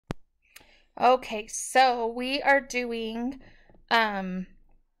Okay, so we are doing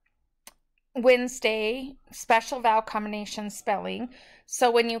Wednesday special vowel combination spelling.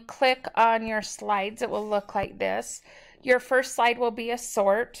 So when you click on your slides, it will look like this. Your first slide will be a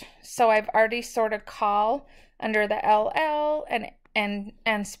sort. So I've already sorted call under the LL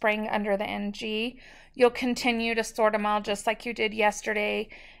and spring under the NG. You'll continue to sort them all just like you did yesterday,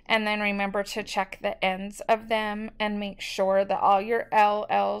 and then remember to check the ends of them and make sure that all your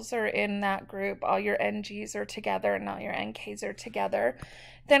LLs are in that group, all your NGs are together, and all your NKs are together.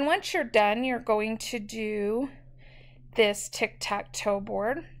 Then once you're done, you're going to do this tic-tac-toe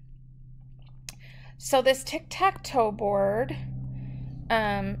board. So this tic-tac-toe board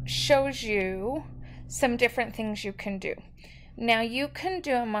shows you some different things you can do. Now you can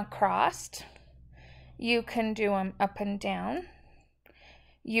do them across, you can do them up and down,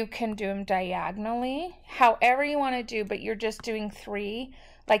 you can do them diagonally, however you want to do, but you're just doing 3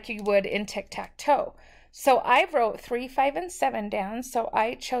 like you would in tic-tac-toe. So I wrote 3, 5, and 7 down, so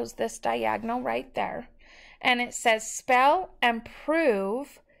I chose this diagonal right there. And it says spell and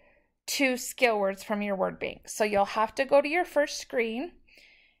prove 2 skill words from your word bank. So you'll have to go to your first screen,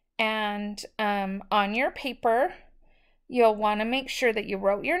 and on your paper, you'll want to make sure that you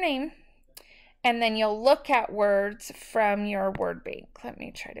wrote your name, and then you'll look at words from your word bank. Let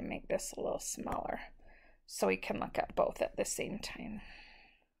me try to make this a little smaller so we can look at both at the same time.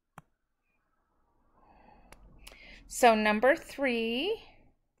 So number 3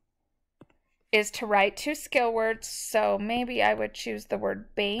 is to write 2 skill words. So maybe I would choose the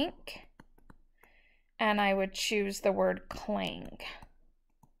word bank, and I would choose the word clang.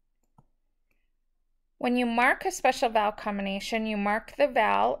 When you mark a special vowel combination, you mark the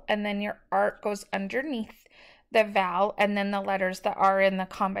vowel, and then your arc goes underneath the vowel, and then the letters that are in the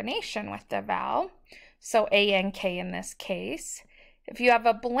combination with the vowel. So A and K in this case. If you have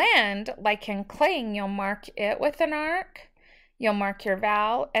a blend, like in clang, you'll mark it with an arc. You'll mark your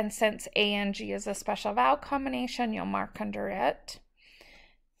vowel, and since A and G is a special vowel combination, you'll mark under it.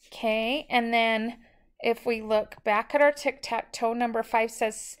 Okay, and then if we look back at our tic-tac-toe, number 5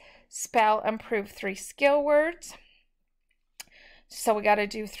 says spell and prove 3 skill words. So we got to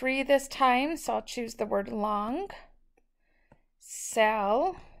do 3 this time, so I'll choose the word long,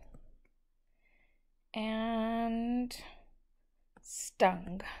 sell, and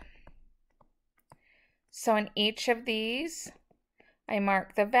stung. So in each of these, I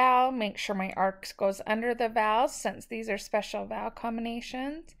mark the vowel, make sure my arc goes under the vowel since these are special vowel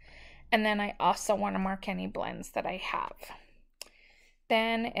combinations. And then I also want to mark any blends that I have.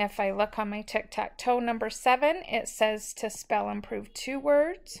 Then if I look on my tic-tac-toe, number 7, it says to spell and prove 2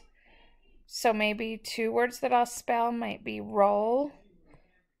 words. So maybe 2 words that I'll spell might be roll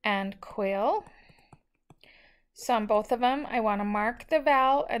and quill. So on both of them, I want to mark the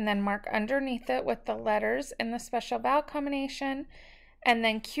vowel and then mark underneath it with the letters in the special vowel combination. And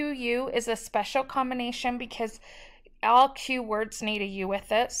then QU is a special combination because all Q words need a U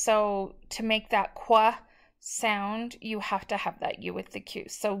with it. So to make that qua sound, you have to have that U with the Q.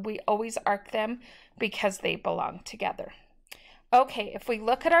 So we always arc them because they belong together. Okay, if we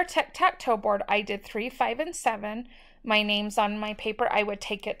look at our tic-tac-toe board, I did 3, 5, and 7. My name's on my paper. I would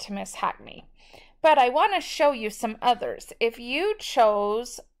take it to Miss Hackney. But I want to show you some others. If you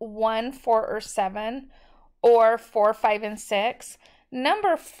chose 1, 4, or 7, or 4, 5, and 6,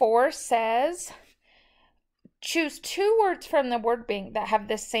 number 4 says choose 2 words from the word bank that have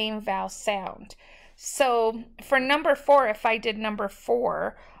the same vowel sound. So for number 4, if I did number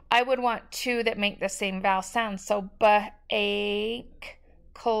 4, I would want 2 that make the same vowel sound. So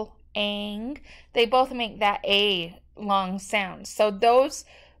clang, they both make that A long sound. So those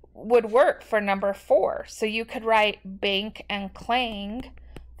would work for number 4. So you could write bank and clang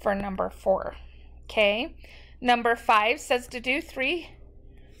for number 4. Okay. Number 5 says to do 3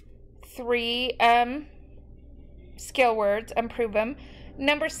 skill words and prove them.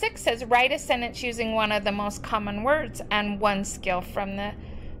 Number 6 says write a sentence using one of the most common words and 1 skill from the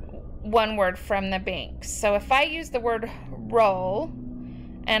 1 word from the bank. So if I use the word roll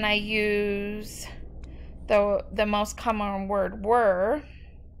and I use the most common word were,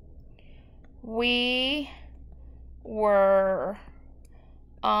 we were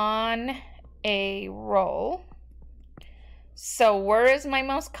on a roll. So were is my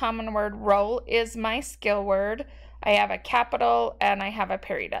most common word, roll is my skill word. I have a capital and I have a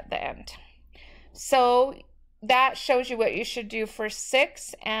period at the end. So that shows you what you should do for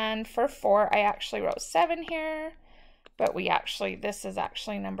 6 and for 4. I actually wrote 7 here, but this is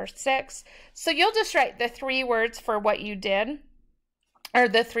actually number 6. So you'll just write the 3 words for what you did, or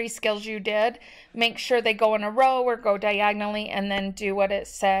the 3 skills you did. Make sure they go in a row or go diagonally, and then do what it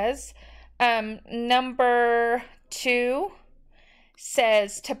says. Number 2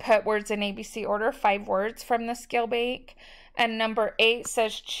 says to put words in ABC order, 5 words from the skill bank. And number 8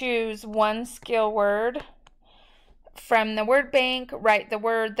 says choose one skill word from the word bank, write the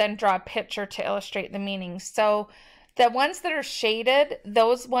word, then draw a picture to illustrate the meaning. So the ones that are shaded,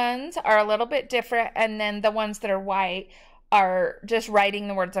 those ones are a little bit different, and then the ones that are white are just writing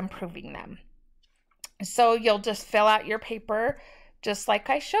the words and proving them. So you'll just fill out your paper just like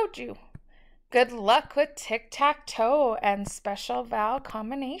I showed you. Good luck with tic-tac-toe and special vowel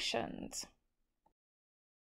combinations.